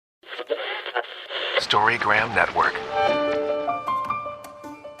Storygram Network.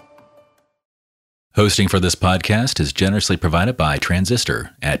 Hosting for this podcast is generously provided by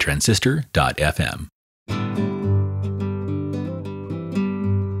Transistor at transistor.fm.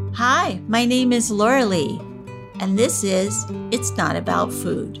 Hi, my name is Laura Lee, and this is It's Not About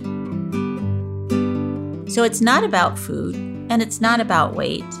Food. So it's not about food, and it's not about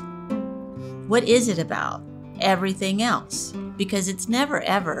weight. What is it about? Everything else, because it's never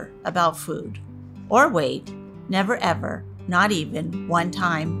ever about food or weight, never ever, not even one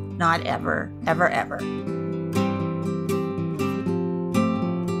time, not ever, ever, ever.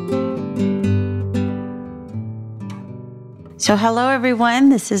 So hello everyone,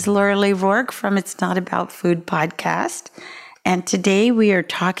 this is Laura Lee Rourke from It's Not About Food podcast, and today we are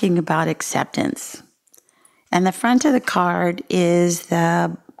talking about acceptance. And the front of the card is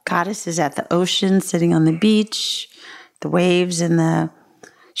the goddess is at the ocean sitting on the beach, the waves and the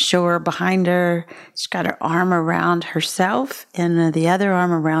shore behind her. She's got her arm around herself and the other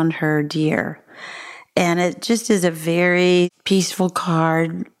arm around her deer. And it just is a very peaceful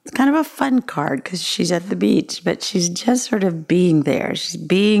card. It's kind of a fun card because she's at the beach, but she's just sort of being there. She's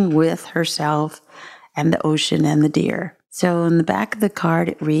being with herself and the ocean and the deer. So in the back of the card,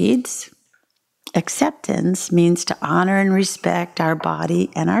 it reads, acceptance means to honor and respect our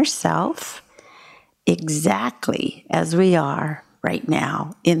body and ourself exactly as we are right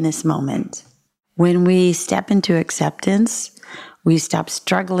now in this moment. When we step into acceptance, we stop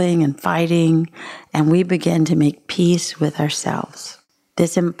struggling and fighting, and we begin to make peace with ourselves.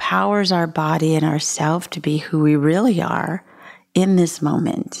 This empowers our body and ourself to be who we really are in this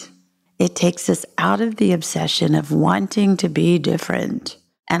moment. It takes us out of the obsession of wanting to be different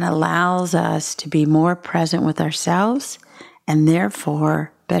and allows us to be more present with ourselves and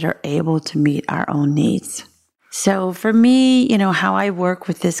therefore better able to meet our own needs. So for me, how I work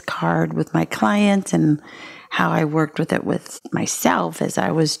with this card with my clients and how I worked with it with myself as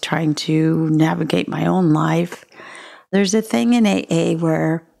I was trying to navigate my own life, there's a thing in AA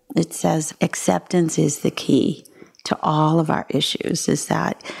where it says acceptance is the key to all of our issues, is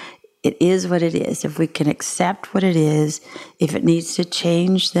that it is what it is. If we can accept what it is, if it needs to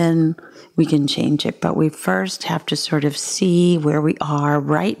change, then we can change it. But we first have to sort of see where we are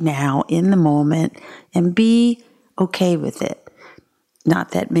right now in the moment and be okay with it.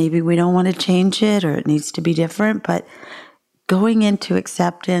 Not that maybe we don't want to change it or it needs to be different, but going into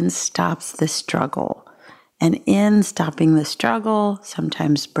acceptance stops the struggle. And in stopping the struggle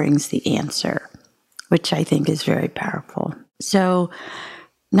sometimes brings the answer, which I think is very powerful. So,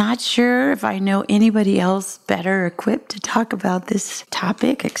 not sure if I know anybody else better equipped to talk about this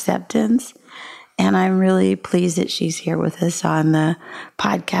topic, acceptance. And I'm really pleased that she's here with us on the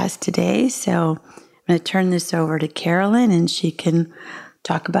podcast today. So I'm going to turn this over to Carolyn and she can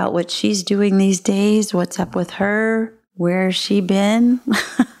talk about what she's doing these days, what's up with her, where's she been?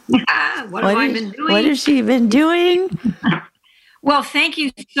 What have I been doing? What has she been doing? Well, thank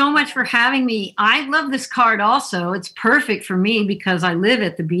you so much for having me. I love this card also. It's perfect for me because I live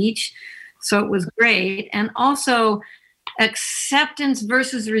at the beach, so it was great. And also, acceptance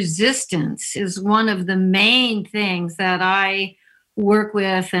versus resistance is one of the main things that I work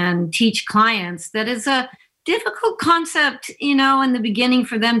with and teach clients. That is a difficult concept, in the beginning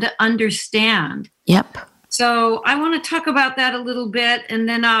for them to understand. Yep. So I want to talk about that a little bit, and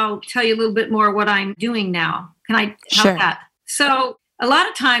then I'll tell you a little bit more what I'm doing now. Can I help Sure. that? So a lot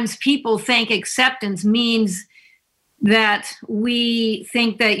of times people think acceptance means that we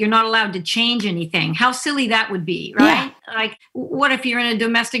think that you're not allowed to change anything. How silly that would be, right? Yeah. Like, what if you're in a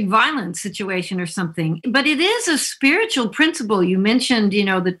domestic violence situation or something? But it is a spiritual principle. You mentioned, the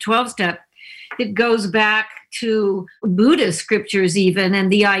 12-step. It goes back to Buddhist scriptures even, and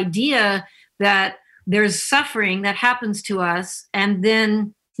the idea that there's suffering that happens to us, and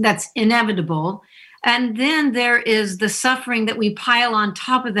then that's inevitable. And then there is the suffering that we pile on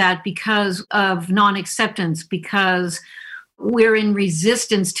top of that because of non-acceptance, because we're in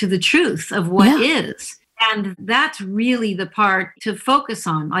resistance to the truth of what is. And that's really the part to focus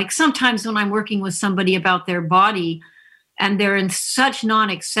on. Like sometimes when I'm working with somebody about their body and they're in such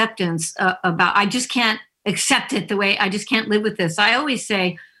non-acceptance about, I just can't accept it the way, I just can't live with this. I always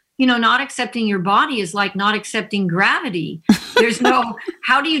say, not accepting your body is like not accepting gravity. There's no,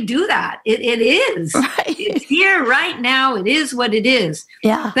 how do you do that? It is. Right. It's here right now. It is what it is.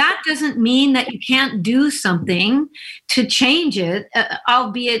 Yeah. That doesn't mean that you can't do something to change it,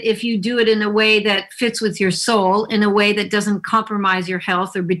 albeit if you do it in a way that fits with your soul, in a way that doesn't compromise your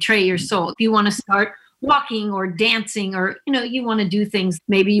health or betray your soul. If you want to start walking or dancing or, you want to do things,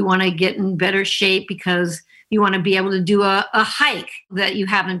 maybe you want to get in better shape because you want to be able to do a hike that you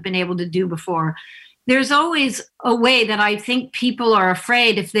haven't been able to do before. there's always a way that I think people are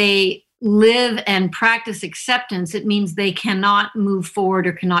afraid if they live and practice acceptance, it means they cannot move forward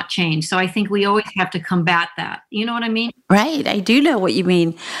or cannot change. So I think we always have to combat that. You know what I mean? Right. I do know what you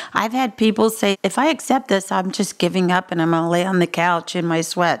mean. I've had people say, if I accept this, I'm just giving up and I'm going to lay on the couch in my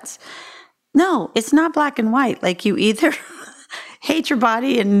sweats. No, it's not black and white. Like you either hate your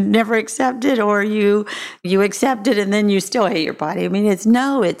body and never accept it, or you accept it and then you still hate your body. I mean, it's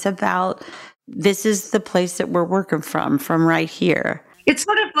about, this is the place that we're working from right here. It's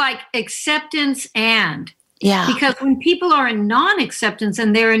sort of like acceptance and. Yeah. Because when people are in non-acceptance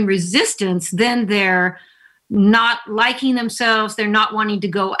and they're in resistance, then they're not liking themselves. They're not wanting to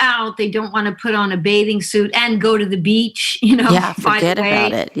go out. They don't want to put on a bathing suit and go to the beach, Yeah, forget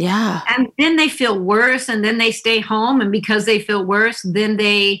about it. Yeah. And then they feel worse and then they stay home. And because they feel worse, then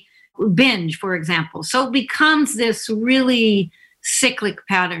they binge, for example. So it becomes this really cyclic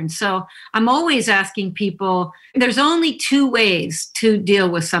pattern. So I'm always asking people, there's only two ways to deal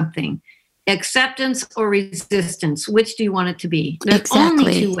with something: acceptance or resistance. Which do you want it to be? There's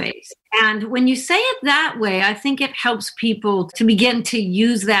only two ways. And when you say it that way, I think it helps people to begin to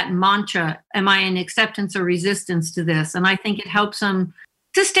use that mantra, am I in acceptance or resistance to this? And I think it helps them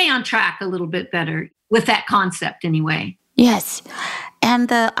to stay on track a little bit better with that concept anyway. Yes. And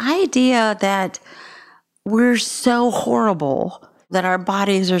the idea that we're so horrible, that our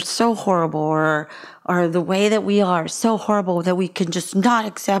bodies are so horrible, or the way that we are so horrible that we can just not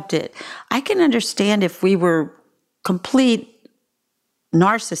accept it. I can understand if we were complete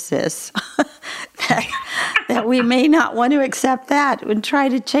narcissists that we may not want to accept that and try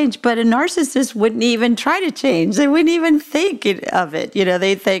to change. But a narcissist wouldn't even try to change. They wouldn't even think of it.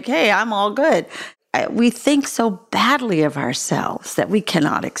 They think, hey, I'm all good. We think so badly of ourselves that we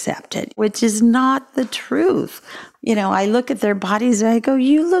cannot accept it, which is not the truth. I look at their bodies and I go,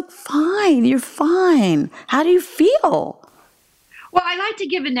 you look fine. You're fine. How do you feel? Well, I like to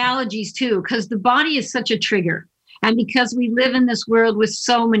give analogies too, because the body is such a trigger. And because we live in this world with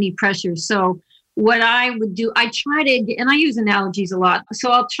so many pressures. So what I would do, I try to, and I use analogies a lot. So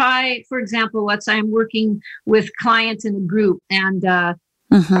I'll try, for example, let's say I'm working with clients in a group, and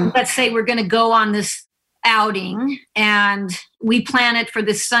let's say we're going to go on this outing and we plan it for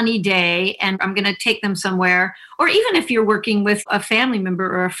this sunny day and I'm going to take them somewhere. Or even if you're working with a family member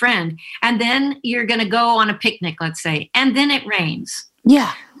or a friend, and then you're going to go on a picnic, let's say, and then it rains.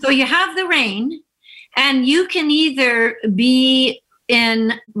 Yeah. So you have the rain, and you can either be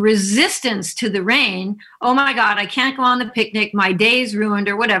in resistance to the rain. Oh my God, I can't go on the picnic. My day's ruined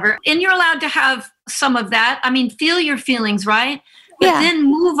or whatever. And you're allowed to have some of that. I mean, feel your feelings, right? But then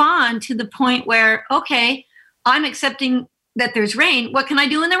move on to the point where, okay, I'm accepting that there's rain. What can I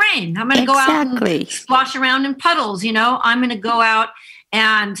do in the rain? I'm going to go out and splash around in puddles. I'm going to go out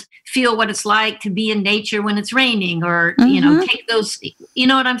and feel what it's like to be in nature when it's raining, or, take those, you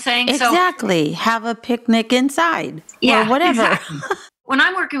know what I'm saying? Exactly. So, have a picnic inside or whatever. Exactly. When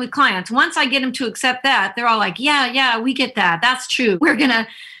I'm working with clients, once I get them to accept that, they're all like, yeah, we get that. That's true. We're going to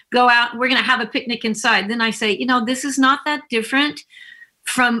go out, we're going to have a picnic inside. Then I say, this is not that different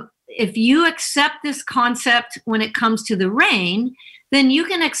from if you accept this concept when it comes to the rain, then you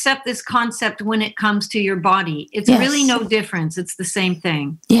can accept this concept when it comes to your body. It's really no difference. It's the same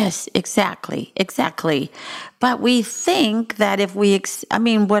thing. Yes, exactly. But we think that if we,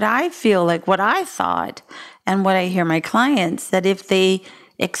 what I feel like, what I thought, and what I hear my clients, that if they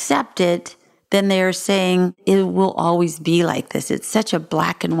accept it, then they're saying it will always be like this. It's such a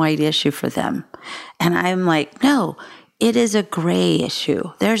black and white issue for them. And I'm like, no, it is a gray issue.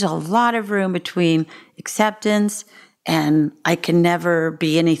 There's a lot of room between acceptance and I can never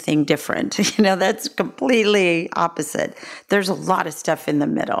be anything different. That's completely opposite. There's a lot of stuff in the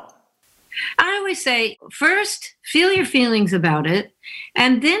middle. I always say, first, feel your feelings about it,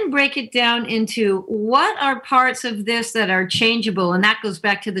 and then break it down into what are parts of this that are changeable. And that goes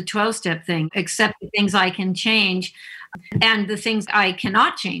back to the 12-step thing, accept the things I can change and the things I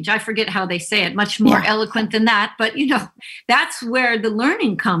cannot change. I forget how they say it, much more eloquent than that. But, that's where the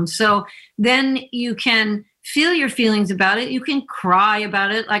learning comes. So then you can feel your feelings about it. You can cry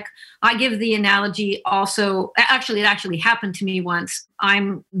about it. Like I give the analogy also, it actually happened to me once.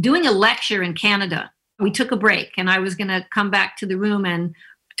 I'm doing a lecture in Canada. We took a break and I was going to come back to the room and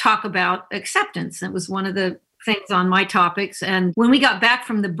talk about acceptance. It was one of the things on my topics. And when we got back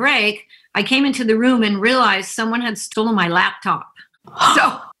from the break, I came into the room and realized someone had stolen my laptop.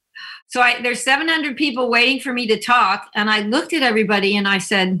 So there's 700 people waiting for me to talk. And I looked at everybody and I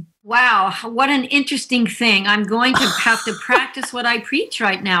said, wow, what an interesting thing. I'm going to have to practice what I preach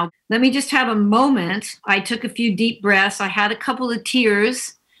right now. Let me just have a moment. I took a few deep breaths. I had a couple of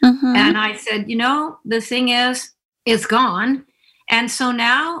tears. And I said, the thing is, it's gone. And so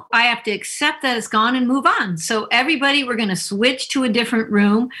now I have to accept that it's gone and move on. So everybody, we're going to switch to a different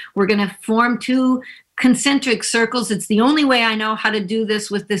room. We're going to form 2 concentric circles. It's the only way I know how to do this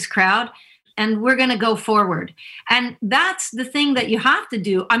with this crowd. And we're going to go forward. And that's the thing that you have to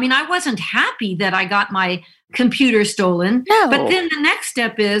do. I mean, I wasn't happy that I got my computer stolen. No. But then the next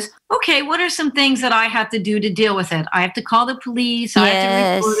step is, okay, what are some things that I have to do to deal with it? I have to call the police. I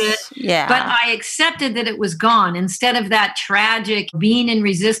have to report it. Yeah. But I accepted that it was gone instead of that tragic being in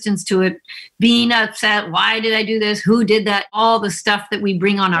resistance to it, being upset. Why did I do this? Who did that? All the stuff that we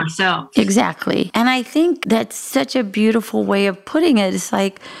bring on ourselves. Exactly. And I think that's such a beautiful way of putting it. It's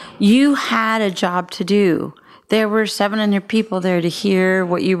like you had a job to do. There were 700 people there to hear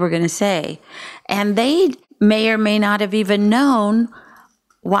what you were going to say. And they may or may not have even known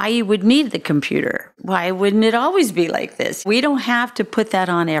why you would need the computer. Why wouldn't it always be like this? We don't have to put that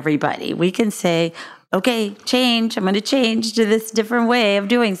on everybody. We can say, okay, change. I'm going to change to this different way of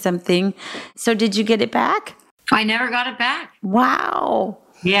doing something. So did you get it back? I never got it back. Wow.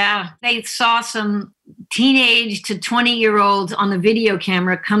 Yeah. They saw some teenage to 20-year-olds on the video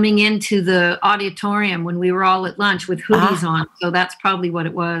camera coming into the auditorium when we were all at lunch with hoodies on. So that's probably what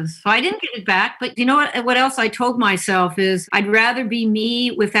it was. So I didn't get it back. But you know what else I told myself is I'd rather be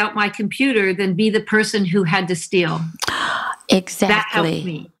me without my computer than be the person who had to steal. Exactly. That helped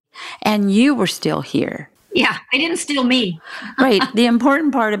me. And you were still here. Yeah, I didn't steal me. Right. The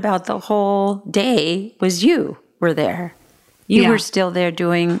important part about the whole day was you were there. You were still there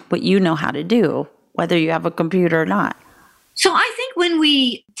doing what you know how to do, whether you have a computer or not. So I think when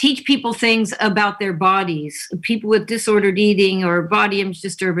we teach people things about their bodies, people with disordered eating or body image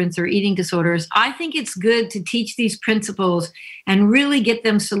disturbance or eating disorders, I think it's good to teach these principles and really get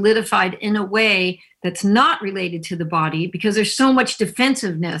them solidified in a way that's not related to the body, because there's so much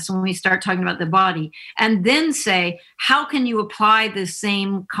defensiveness when we start talking about the body. And then say, how can you apply this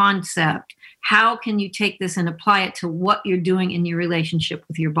same concept? How can you take this and apply it to what you're doing in your relationship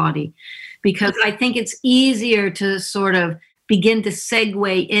with your body? Because I think it's easier to sort of begin to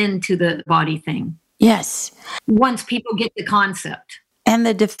segue into the body thing. Yes. Once people get the concept. And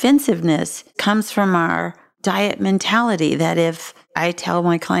the defensiveness comes from our diet mentality that if I tell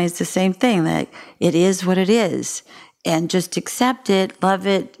my clients the same thing, that it is what it is, and just accept it, love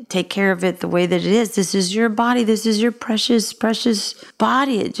it, take care of it the way that it is. This is your body. This is your precious, precious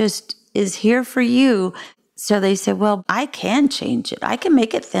body. It just is here for you. So they say, well, I can change it. I can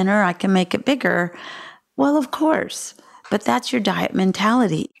make it thinner. I can make it bigger. Well, of course, but that's your diet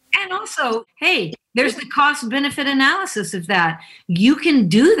mentality. And also, hey, there's the cost benefit analysis of that. You can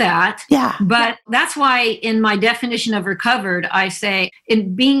do that. Yeah. But that's why in my definition of recovered, I say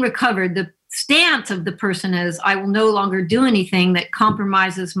in being recovered, the stance of the person is I will no longer do anything that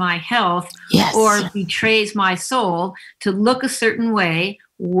compromises my health or betrays my soul to look a certain way,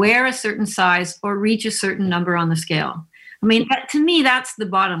 wear a certain size, or reach a certain number on the scale. I mean, to me, that's the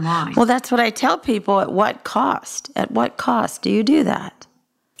bottom line. Well, that's what I tell people. At what cost? At what cost do you do that?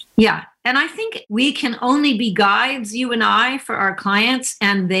 Yeah. And I think we can only be guides, you and I, for our clients,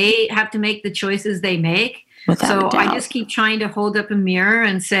 and they have to make the choices they make. Without a doubt. I just keep trying to hold up a mirror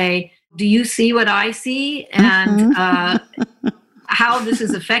and say, do you see what I see? And how this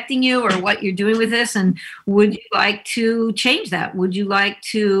is affecting you or what you're doing with this? And would you like to change that? Would you like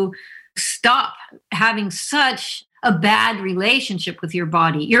to stop having such a bad relationship with your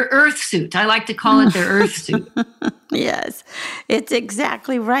body? Your earth suit. I like to call it their earth suit. Yes, it's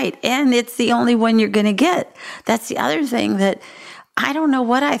exactly right. And it's the only one you're going to get. That's the other thing that I don't know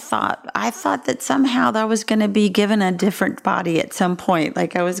what I thought. I thought that somehow I was going to be given a different body at some point.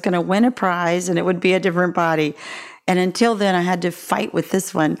 Like I was going to win a prize and it would be a different body. And until then, I had to fight with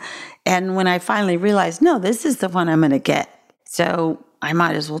this one. And when I finally realized, no, this is the one I'm going to get. So I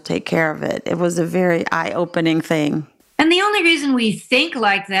might as well take care of it. It was a very eye-opening thing. And the only reason we think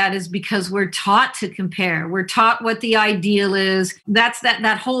like that is because we're taught to compare. We're taught what the ideal is. That's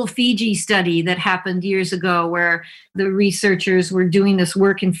that whole Fiji study that happened years ago where the researchers were doing this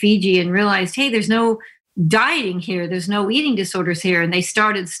work in Fiji and realized, hey, there's no dieting here. There's no eating disorders here. And they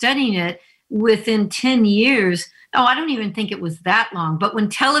started studying it within 10 years. Oh, I don't even think it was that long. But when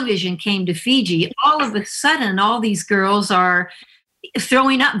television came to Fiji, all of a sudden, all these girls are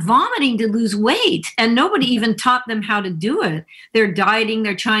throwing up, vomiting to lose weight. And nobody even taught them how to do it. They're dieting,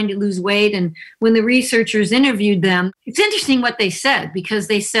 they're trying to lose weight. And when the researchers interviewed them, it's interesting what they said, because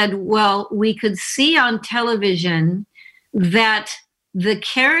they said, well, we could see on television that the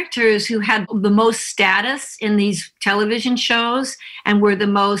characters who had the most status in these television shows and were the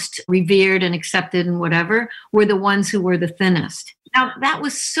most revered and accepted and whatever were the ones who were the thinnest. Now, that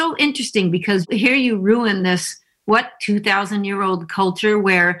was so interesting because here you ruin this, 2,000-year-old culture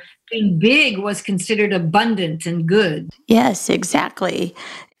where being big was considered abundant and good. Yes, exactly.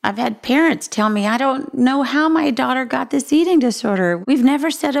 I've had parents tell me, I don't know how my daughter got this eating disorder. We've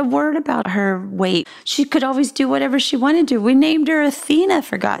never said a word about her weight. She could always do whatever she wanted to. We named her Athena,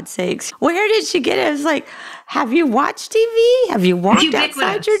 for God's sakes. Where did she get it? I was like, have you watched TV? Have you walked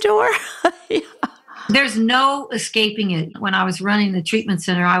outside your door? Yeah. There's no escaping it. When I was running the treatment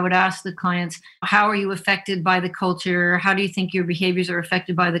center, I would ask the clients, how are you affected by the culture? How do you think your behaviors are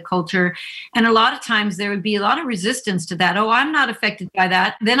affected by the culture? And a lot of times there would be a lot of resistance to that. Oh, I'm not affected by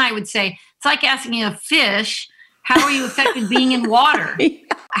that. Then I would say, it's like asking a fish, how are you affected being in water?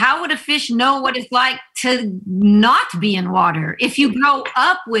 How would a fish know what it's like to not be in water? If you grow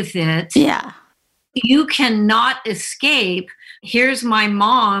up with it, you cannot escape. Here's my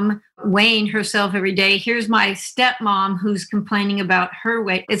mom weighing herself every day. Here's my stepmom who's complaining about her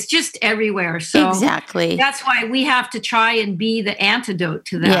weight. It's just everywhere. So exactly. That's why we have to try and be the antidote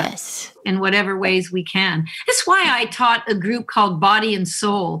to that in whatever ways we can. That's why I taught a group called Body and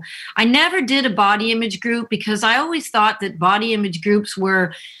Soul. I never did a body image group because I always thought that body image groups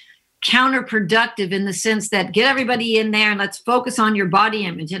were counterproductive in the sense that get everybody in there and let's focus on your body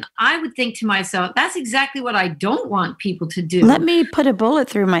image. And I would think to myself, that's exactly what I don't want people to do. Let me put a bullet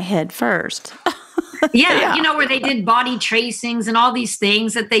through my head first. Yeah, you know, where they did body tracings and all these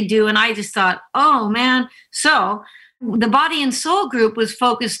things that they do. And I just thought, oh man. So the Body and Soul group was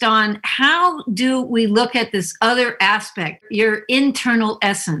focused on how do we look at this other aspect, your internal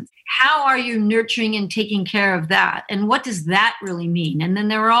essence. How are you nurturing and taking care of that? And what does that really mean? And then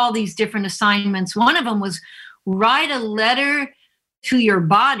there were all these different assignments. One of them was write a letter to your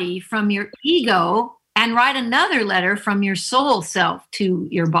body from your ego and write another letter from your soul self to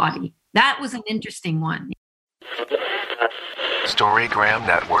your body. That was an interesting one. Storygram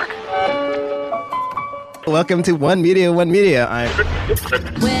Network. Welcome to One Media, One Media.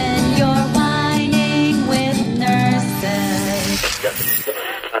 When you're whining with nurses.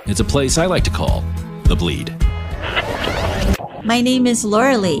 It's a place I like to call The Bleed. My name is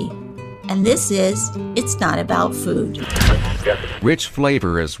Laura Lee, and this is It's Not About Food. Rich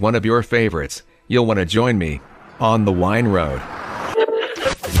flavor is one of your favorites. You'll want to join me on the Wine Road.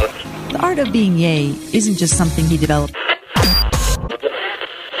 The art of being yay isn't just something he developed.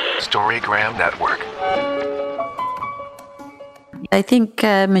 Storygram Network. I think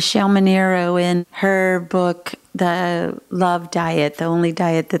Michelle Monero in her book, The Love Diet, the only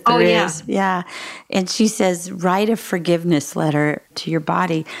diet that there is. Yeah. And she says, write a forgiveness letter to your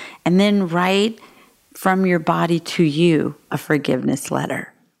body and then write from your body to you a forgiveness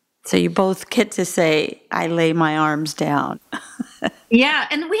letter. So you both get to say, I lay my arms down. Yeah,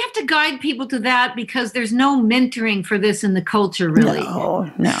 and we have to guide people to that because there's no mentoring for this in the culture, really. No.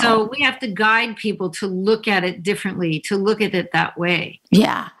 So we have to guide people to look at it differently, to look at it that way.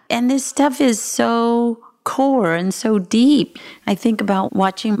 Yeah, and this stuff is so core and so deep. I think about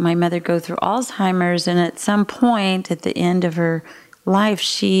watching my mother go through Alzheimer's, and at some point at the end of her life,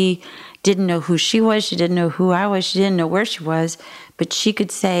 she didn't know who she was. She didn't know who I was. She didn't know where she was, but she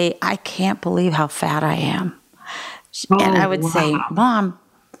could say, I can't believe how fat I am. And I would say, Mom,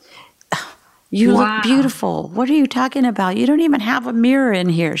 you look beautiful. What are you talking about? You don't even have a mirror in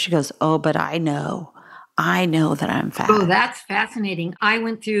here. She goes, oh, but I know that I'm fat. Oh, that's fascinating. I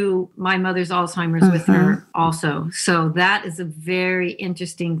went through my mother's Alzheimer's with her also. So that is a very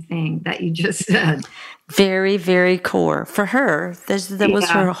interesting thing that you just said. Very, very core. For her, that was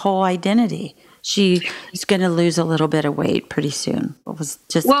her whole identity. She is going to lose a little bit of weight pretty soon. It was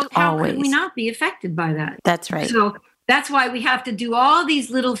just how always. could we not be affected by that? That's right. So that's why we have to do all these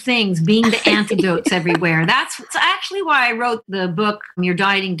little things, being the antidotes everywhere. That's actually why I wrote the book, Your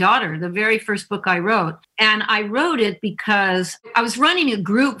Dieting Daughter, the very first book I wrote. And I wrote it because I was running a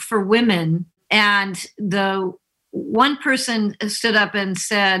group for women, and the one person stood up and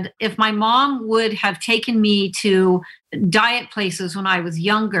said, if my mom would have taken me to diet places when I was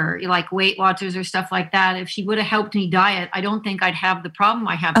younger, like Weight Watchers or stuff like that, if she would have helped me diet, I don't think I'd have the problem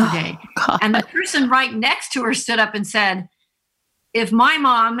I have today. Oh, and the person right next to her stood up and said, if my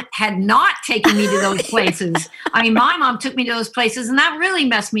mom had not taken me to those places, I mean, my mom took me to those places and that really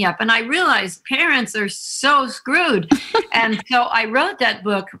messed me up. And I realized parents are so screwed. And so I wrote that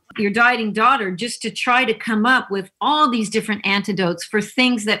book, Your Dieting Daughter, just to try to come up with all these different antidotes for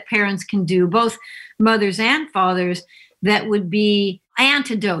things that parents can do, both mothers and fathers, that would be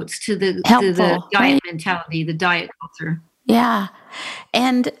antidotes to the diet mentality, the diet culture. Yeah.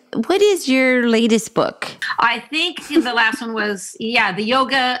 And what is your latest book? I think the last one was, the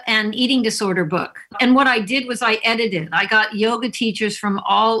yoga and eating disorder book. And what I did was I edited. I got yoga teachers from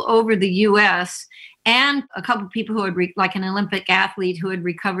all over the U.S. and a couple of people who had, like an Olympic athlete who had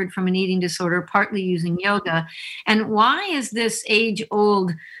recovered from an eating disorder, partly using yoga. And why is this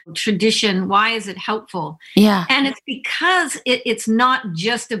age-old tradition, why is it helpful? Yeah. And it's because it's not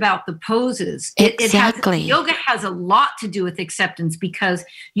just about the poses. Exactly. Yoga has a lot to do with acceptance because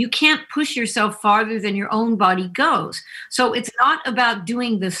you can't push yourself farther than your own body goes. So it's not about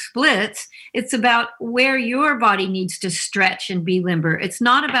doing the splits. It's about where your body needs to stretch and be limber. It's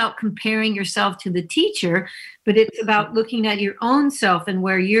not about comparing yourself to the teacher, but it's about looking at your own self and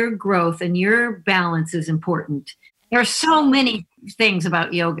where your growth and your balance is important. There are so many things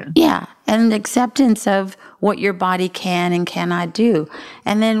about yoga. Yeah, and acceptance of what your body can and cannot do.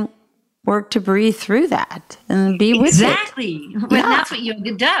 And then work to breathe through that and be with it. Exactly. But that's what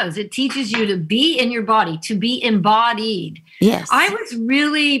yoga does. It teaches you to be in your body, to be embodied. Yes. I was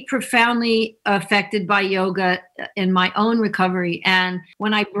really profoundly affected by yoga in my own recovery. And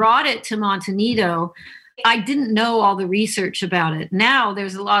when I brought it to Montanito, I didn't know all the research about it. Now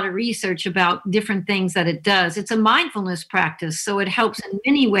there's a lot of research about different things that it does. It's a mindfulness practice, so it helps in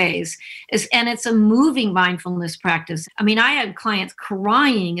many ways. And it's a moving mindfulness practice. I mean, I had clients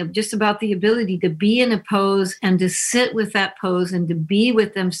crying of just about the ability to be in a pose and to sit with that pose and to be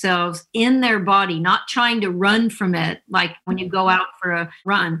with themselves in their body, not trying to run from it like when you go out for a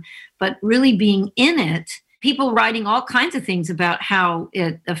run, but really being in it. People writing all kinds of things about how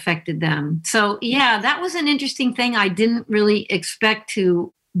it affected them. So that was an interesting thing. I didn't really expect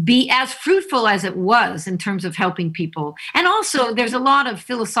to be as fruitful as it was in terms of helping people. And also there's a lot of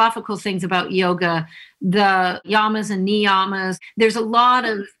philosophical things about yoga, the yamas and niyamas. There's a lot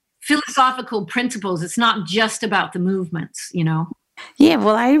of philosophical principles. It's not just about the movements, you know. Yeah,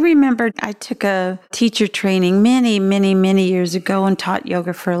 well, I remember I took a teacher training many, many, many years ago and taught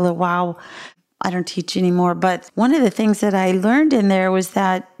yoga for a little while. I don't teach anymore, but one of the things that I learned in there was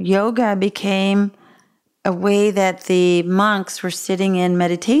that yoga became a way that the monks were sitting in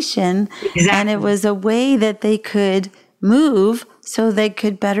meditation, and it was a way that they could move so they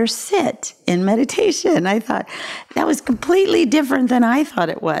could better sit in meditation. I thought that was completely different than I thought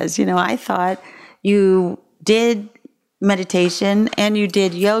it was. You know, I thought you did meditation and you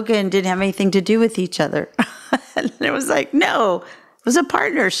did yoga and didn't have anything to do with each other. And it was like, no. It was a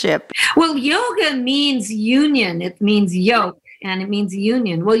partnership. Well, yoga means union. It means yoke, and it means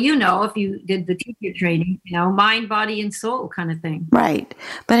union. Well, you know, if you did the teacher training, you know, mind, body, and soul kind of thing. Right.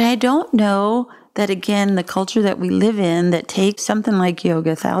 But I don't know that, again, the culture that we live in that takes something like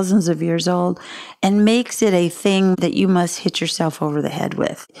yoga, thousands of years old, and makes it a thing that you must hit yourself over the head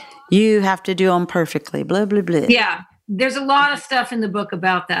with. You have to do them perfectly, blah, blah, blah. Yeah. There's a lot of stuff in the book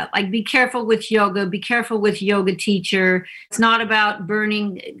about that. Like, be careful with yoga, be careful with yoga teacher. It's not about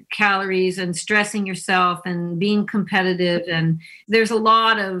burning calories and stressing yourself and being competitive. And there's a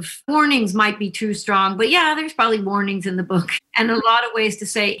lot of warnings, might be too strong, but there's probably warnings in the book and a lot of ways to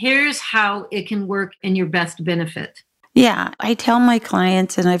say, here's how it can work in your best benefit. Yeah, I tell my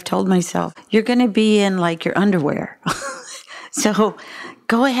clients, and I've told myself, you're going to be in like your underwear. So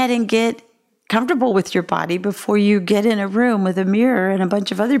go ahead and get comfortable with your body before you get in a room with a mirror and a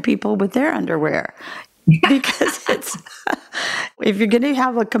bunch of other people with their underwear. Because if you're going to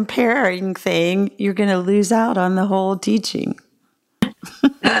have a comparing thing, you're going to lose out on the whole teaching.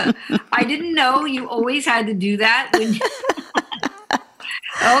 I didn't know you always had to do that.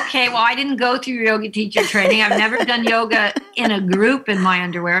 Okay, well, I didn't go through yoga teacher training. I've never done yoga in a group in my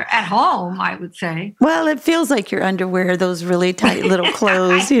underwear. At home, I would say. Well, it feels like your underwear, those really tight little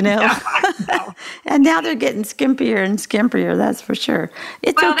clothes, you know. And now they're getting skimpier and skimpier, that's for sure.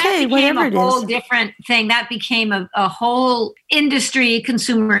 It's okay, whatever it is. That became a whole different thing. That became a whole industry,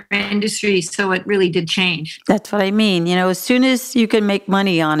 consumer industry, so it really did change. That's what I mean. You know, as soon as you can make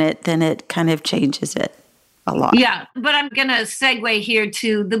money on it, then it kind of changes it. A lot. Yeah, but I'm going to segue here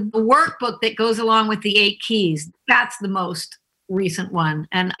to the workbook that goes along with the 8 keys. That's the most recent one.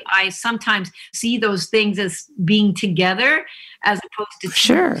 And I sometimes see those things as being together as opposed to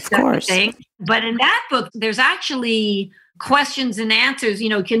sure, of course. Things. But in that book, there's actually questions and answers, you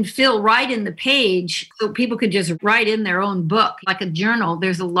know, can fill right in the page. So people could just write in their own book, like a journal.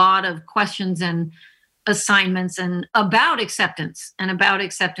 There's a lot of questions and assignments and about acceptance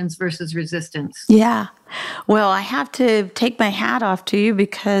versus resistance. Yeah. Well, I have to take my hat off to you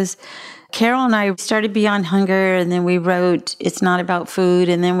because Carol and I started Beyond Hunger, and then we wrote It's Not About Food,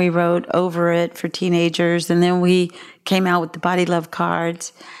 and then we wrote Over It for teenagers, and then we came out with the Body Love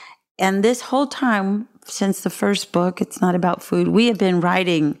cards. And this whole time, since the first book, It's Not About Food, we have been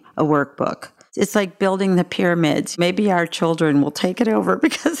writing a workbook. It's like building the pyramids. Maybe our children will take it over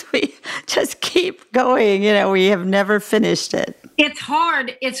because we just keep going. We have never finished it. It's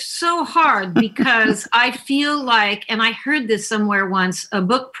hard. It's so hard because I feel like, and I heard this somewhere once, a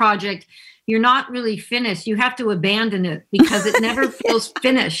book project, you're not really finished. You have to abandon it because it never feels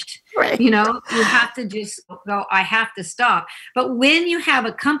finished. Right. You have to just go, I have to stop. But when you have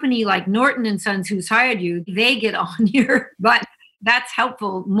a company like Norton and Sons who's hired you, they get on your butt. That's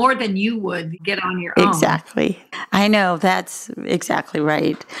helpful more than you would get on your own. Exactly. I know, that's exactly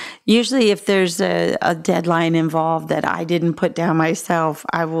right. Usually if there's a deadline involved that I didn't put down myself,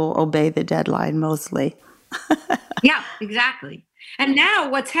 I will obey the deadline mostly. Yeah, exactly. And now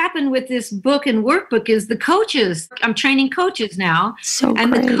what's happened with this book and workbook is the coaches, I'm training coaches now.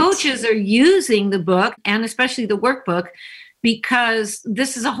 And great. The coaches are using the book and especially the workbook because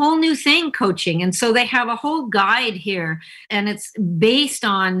this is a whole new thing, coaching. And so they have a whole guide here, and it's based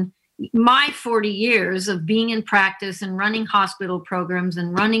on my 40 years of being in practice and running hospital programs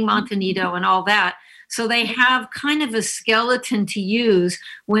and running Montanito and all that. So they have kind of a skeleton to use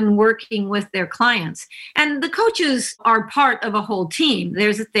when working with their clients. And the coaches are part of a whole team.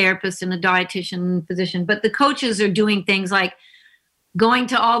 There's a therapist and a dietitian, physician, but the coaches are doing things like going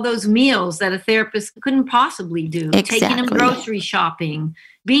to all those meals that a therapist couldn't possibly do, taking them grocery shopping,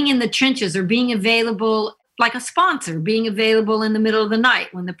 being in the trenches or being available like a sponsor, being available in the middle of the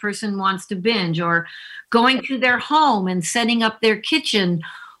night when the person wants to binge, or going to their home and setting up their kitchen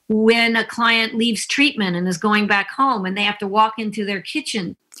when a client leaves treatment and is going back home and they have to walk into their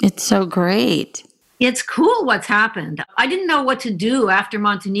kitchen. It's so great. It's cool what's happened. I didn't know what to do after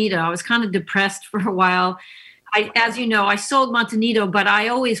Montanito. I was kind of depressed for a while. As you know, I sold Montanito, but I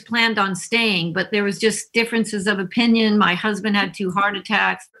always planned on staying. But there was just differences of opinion. My husband had 2 heart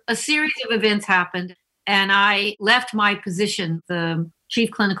attacks. A series of events happened, and I left my position, the chief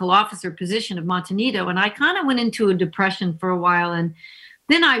clinical officer position of Montanito, and I kind of went into a depression for a while. And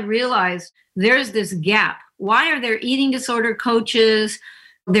then I realized there's this gap. Why are there eating disorder coaches?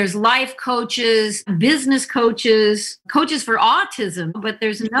 There's life coaches, business coaches, coaches for autism, but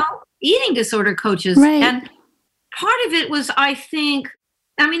there's no eating disorder coaches. Right. And part of it was,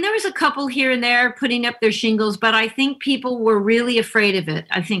 there was a couple here and there putting up their shingles, but I think people were really afraid of it.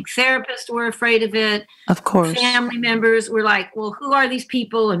 I think therapists were afraid of it. Of course. Family members were like, well, who are these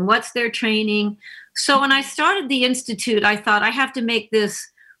people and what's their training? So when I started the Institute, I thought I have to make this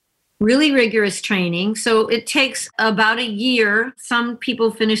really rigorous training. So it takes about a year. Some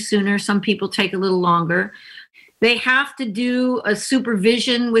people finish sooner. Some people take a little longer. They have to do a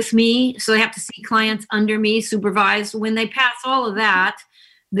supervision with me. So they have to see clients under me supervised. When they pass all of that,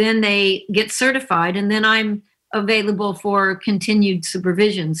 then they get certified, and then I'm available for continued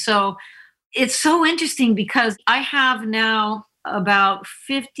supervision. So it's so interesting because I have now about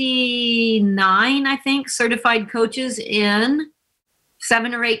 59, I think, certified coaches in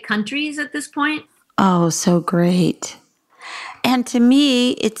 7 or 8 countries at this point. Oh, so great. And to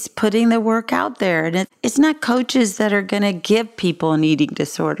me, it's putting the work out there. And it's not coaches that are going to give people an eating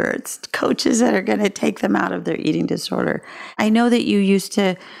disorder. It's coaches that are going to take them out of their eating disorder. I know that you used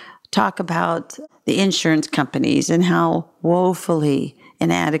to talk about the insurance companies and how woefully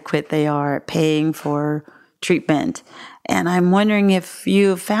inadequate they are at paying for treatment. And I'm wondering if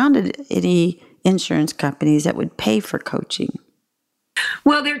you founded any insurance companies that would pay for coaching.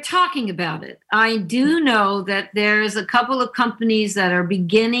 Well, they're talking about it. I do know that there's a couple of companies that are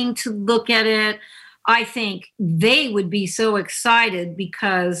beginning to look at it. I think they would be so excited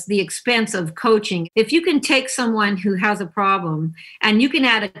because the expense of coaching, if you can take someone who has a problem and you can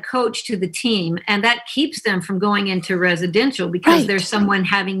add a coach to the team, and that keeps them from going into residential because there's someone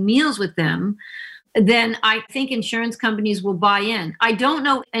having meals with them, then I think insurance companies will buy in. I don't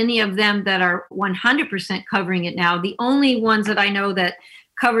know any of them that are 100% covering it now. The only ones that I know that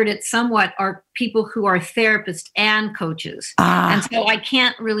covered it somewhat are people who are therapists and coaches. And so I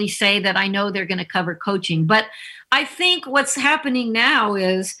can't really say that I know they're going to cover coaching. But I think what's happening now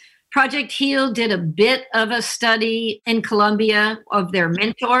is Project HEAL did a bit of a study in Colombia of their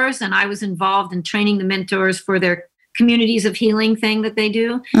mentors, and I was involved in training the mentors for their communities of healing thing that they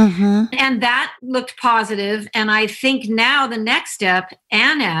do. Mm-hmm. And that looked positive. And I think now the next step,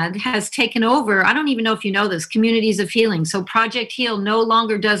 ANAD has taken over. I don't even know if you know this, communities of healing. So Project HEAL no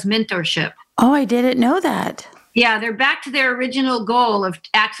longer does mentorship. Oh, I didn't know that. Yeah, they're back to their original goal of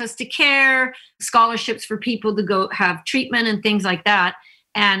access to care, scholarships for people to go have treatment and things like that.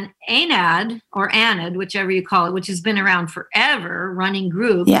 And ANAD, or ANAD, whichever you call it, which has been around forever, running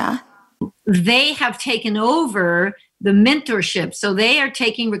group. Yeah. They have taken over the mentorship. So they are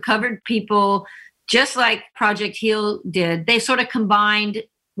taking recovered people just like Project Heal did. They sort of combined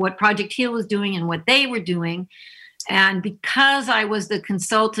what Project Heal was doing and what they were doing. And because I was the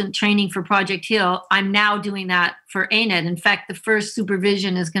consultant training for Project Heal, I'm now doing that for ANET. In fact, the first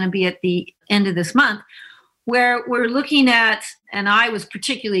supervision is going to be at the end of this month, where we're looking at, and I was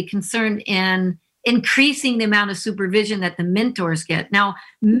particularly concerned in increasing the amount of supervision that the mentors get. Now,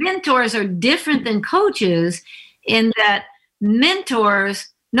 mentors are different than coaches in that mentors,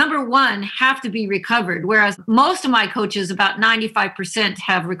 number one, have to be recovered, whereas most of my coaches, about 95%,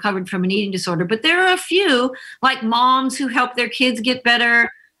 have recovered from an eating disorder. But there are a few, like moms who help their kids get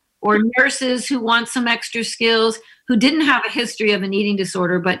better, or nurses who want some extra skills, who didn't have a history of an eating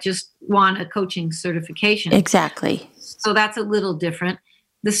disorder, but just want a coaching certification. Exactly. So that's a little different.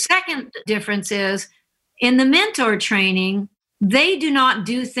 The second difference is in the mentor training, they do not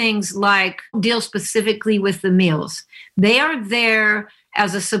do things like deal specifically with the meals. They are there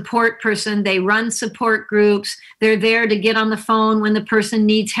as a support person. They run support groups. They're there to get on the phone when the person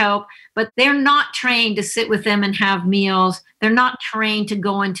needs help, but they're not trained to sit with them and have meals. They're not trained to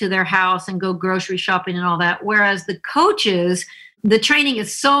go into their house and go grocery shopping and all that. Whereas the coaches, the training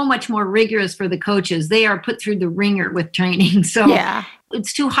is so much more rigorous for the coaches. They are put through the ringer with training. So yeah,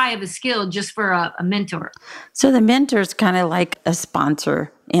 it's too high of a skill just for a mentor. So the mentor is kind of like a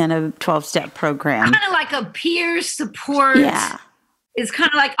sponsor in a 12-step program. Kind of like a peer support. Yeah. It's kind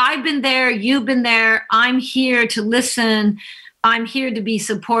of like, I've been there, you've been there, I'm here to listen, I'm here to be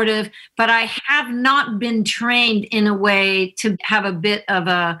supportive, but I have not been trained in a way to have a bit of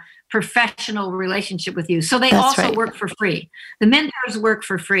a professional relationship with you. So they That's also right. work for free. The mentors work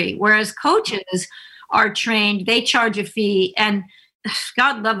for free, whereas coaches are trained, they charge a fee, and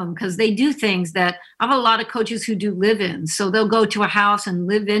God love them, because they do things that, I have a lot of coaches who do live-ins. So they'll go to a house and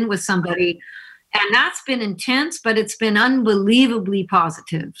live in with somebody. And that's been intense, but it's been unbelievably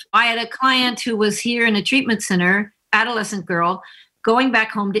positive. I had a client who was here in a treatment center, adolescent girl, going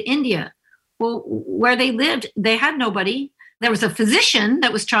back home to India. Well, where they lived, they had nobody. There was a physician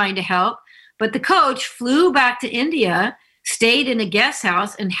that was trying to help, but the coach flew back to India, stayed in a guest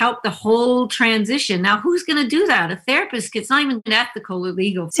house, and helped the whole transition. Now, who's going to do that? A therapist? It's not even ethical or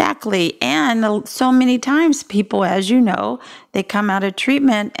legal. Exactly. And so many times people, as you know, they come out of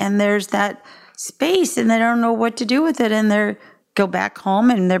treatment and there's that space and they don't know what to do with it, and they go back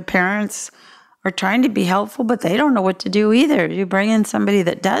home and their parents are trying to be helpful, but they don't know what to do either. You bring in somebody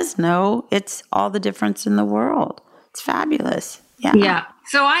that does know, it's all the difference in the world. It's fabulous. Yeah.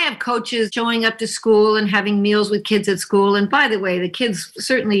 So I have coaches showing up to school and having meals with kids at school. And by the way, the kids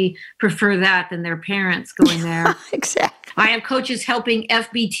certainly prefer that than their parents going there. Exactly. I have coaches helping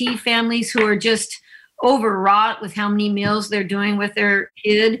FBT families who are just overwrought with how many meals they're doing with their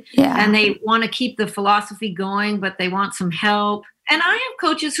kid. Yeah. And they want to keep the philosophy going, but they want some help. And I have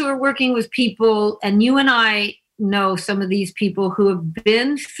coaches who are working with people, and you and I know some of these people who have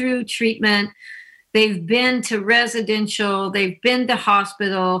been through treatment. They've been to residential, they've been to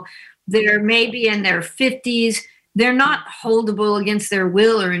hospital, they're maybe in their 50s. They're not holdable against their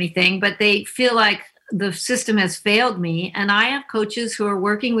will or anything, but they feel like the system has failed me. And I have coaches who are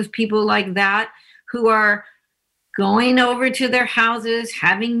working with people like that, who are going over to their houses,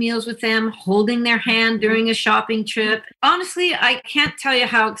 having meals with them, holding their hand during a shopping trip. Honestly, I can't tell you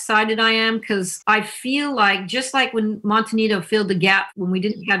how excited I am, because I feel like, just like when Montanito filled the gap when we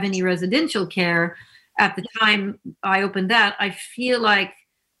didn't have any residential care at the time I opened that, I feel like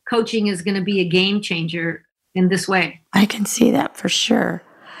coaching is going to be a game changer in this way. I can see that for sure.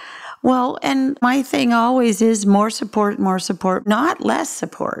 Well, and my thing always is more support, not less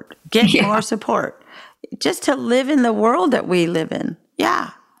support. Get more support. Just to live in the world that we live in. Yeah.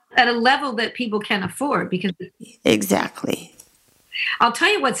 At a level that people can afford, because exactly. I'll tell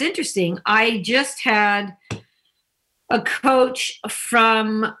you what's interesting. I just had a coach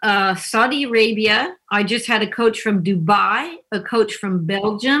from Saudi Arabia. I just had a coach from Dubai, a coach from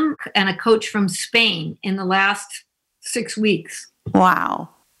Belgium, and a coach from Spain in the last 6 weeks. Wow.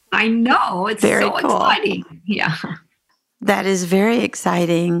 I know. It's very so cool. exciting. Yeah. That is very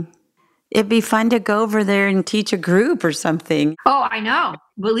exciting. It'd be fun to go over there and teach a group or something. Oh, I know.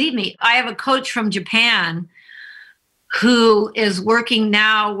 Believe me. I have a coach from Japan who is working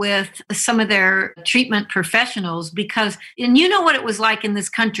now with some of their treatment professionals, because, and you know what it was like in this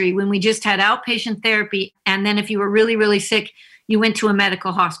country when we just had outpatient therapy, and then if you were really, really sick, you went to a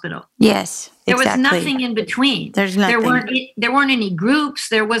medical hospital. Yes, There exactly. was nothing in between. There's nothing. There weren't any groups.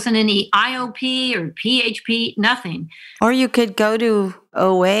 There wasn't any IOP or PHP, nothing. Or you could go to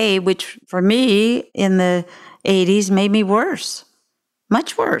OA, which for me in the 80s made me worse,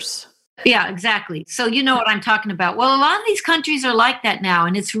 much worse. Yeah, exactly. So you know what I'm talking about. Well, a lot of these countries are like that now,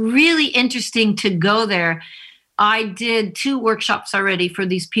 and it's really interesting to go there. I did 2 workshops already for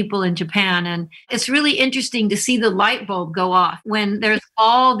these people in Japan, and it's really interesting to see the light bulb go off when there's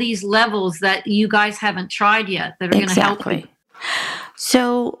all these levels that you guys haven't tried yet that are going to help you.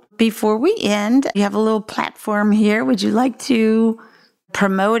 So before we end, you have a little platform here. Would you like to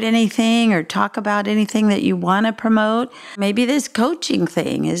promote anything or talk about anything that you want to promote? Maybe this coaching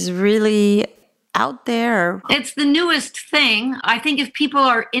thing is really out there. It's the newest thing. I think if people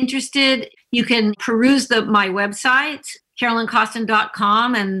are interested, you can peruse my website,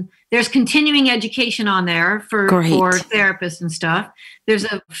 CarolynCostin.com, and there's continuing education on there for therapists and stuff. There's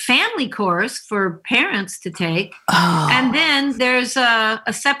a family course for parents to take. Oh. And then there's a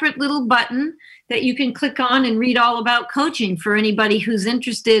separate little button that you can click on and read all about coaching for anybody who's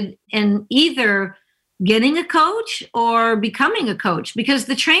interested in either getting a coach or becoming a coach, because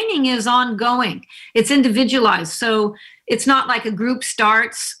the training is ongoing. It's individualized. So it's not like a group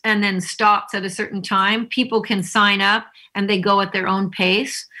starts and then stops at a certain time. People can sign up and they go at their own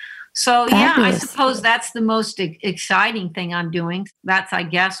pace. So yeah, I suppose that's the most exciting thing I'm doing. That's, I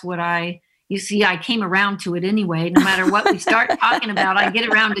guess, you see, I came around to it anyway. No matter what we start talking about, I get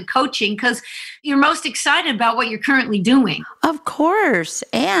around to coaching because you're most excited about what you're currently doing. Of course.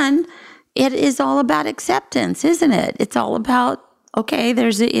 And it is all about acceptance, isn't it? It's all about, okay,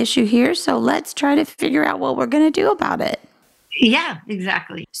 there's an issue here, so let's try to figure out what we're going to do about it. Yeah,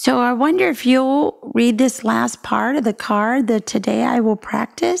 exactly. So I wonder if you'll read this last part of the card, the Today I Will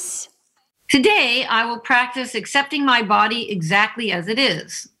Practice. Today, I will practice accepting my body exactly as it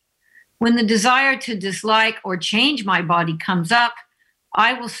is. When the desire to dislike or change my body comes up,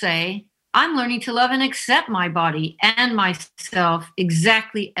 I will say, I'm learning to love and accept my body and myself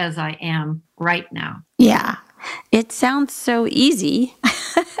exactly as I am right now. Yeah, it sounds so easy.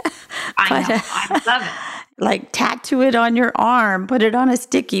 I know, I love it. Like tattoo it on your arm, put it on a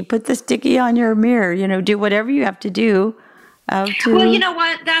sticky, put the sticky on your mirror, do whatever you have to do. Well, you know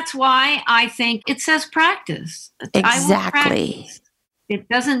what? That's why I think it says practice. Exactly. It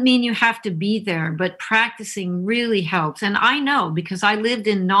doesn't mean you have to be there, but practicing really helps. And I know because I lived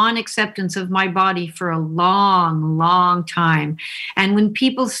in non-acceptance of my body for a long, long time. And when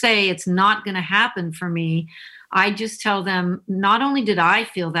people say it's not going to happen for me, I just tell them, not only did I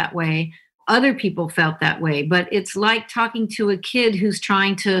feel that way, other people felt that way. But it's like talking to a kid who's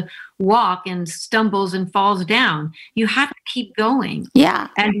trying to walk and stumbles and falls down. You have to keep going. Yeah.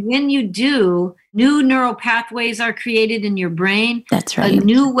 And when you do, new neural pathways are created in your brain. That's right. A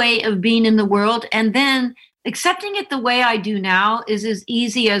new way of being in the world. And then accepting it the way I do now is as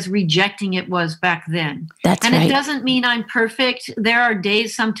easy as rejecting it was back then. That's right. And it doesn't mean I'm perfect. There are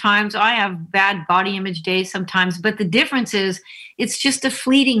days sometimes, I have bad body image days sometimes, but the difference is it's just a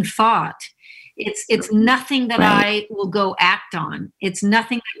fleeting thought. It's nothing that I will go act on. It's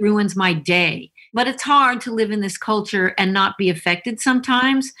nothing that ruins my day. But it's hard to live in this culture and not be affected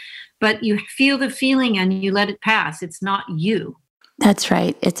sometimes. But you feel the feeling and you let it pass. It's not you. That's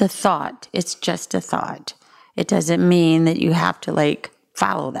right. It's a thought. It's just a thought. It doesn't mean that you have to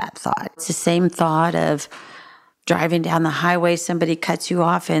follow that thought. It's the same thought of driving down the highway, somebody cuts you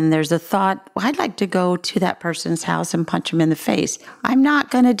off and there's a thought, well, I'd like to go to that person's house and punch them in the face. I'm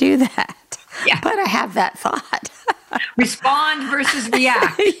not going to do that. Yeah. But I have that thought. Respond versus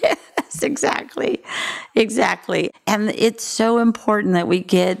react. Yes, exactly. Exactly. And it's so important that we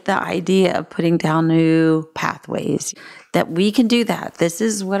get the idea of putting down new pathways, that we can do that. This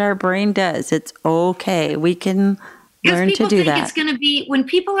is what our brain does. It's okay. We can learn to do that. It's going to be, when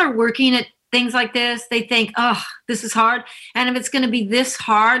people are working at things like this, they think, oh, this is hard. And if it's going to be this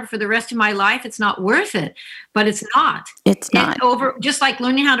hard for the rest of my life, it's not worth it. But it's not. It's not. Just like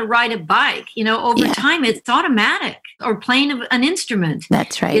learning how to ride a bike, over time, it's automatic. Or playing an instrument.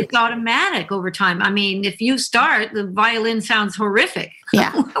 That's right. It's automatic over time. I mean, if you start, the violin sounds horrific.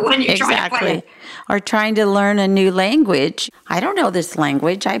 Yeah, when you try to play it. Or trying to learn a new language. I don't know this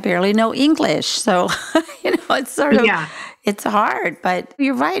language. I barely know English. So, it's sort of... Yeah. It's hard, but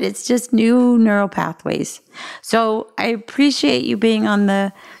you're right. It's just new neural pathways. So I appreciate you being on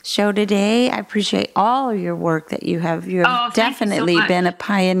the show today. I appreciate all of your work that you have. You have definitely been a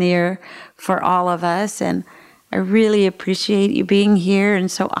pioneer for all of us. And I really appreciate you being here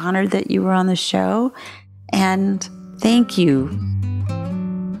and so honored that you were on the show. And thank you.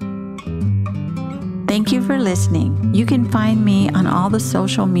 Thank you for listening. You can find me on all the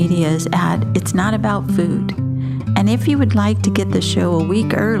social medias at It's Not About Food. And if you would like to get the show a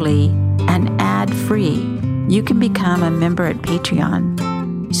week early and ad-free, you can become a member at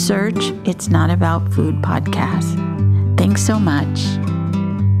Patreon. Search It's Not About Food podcast. Thanks so much.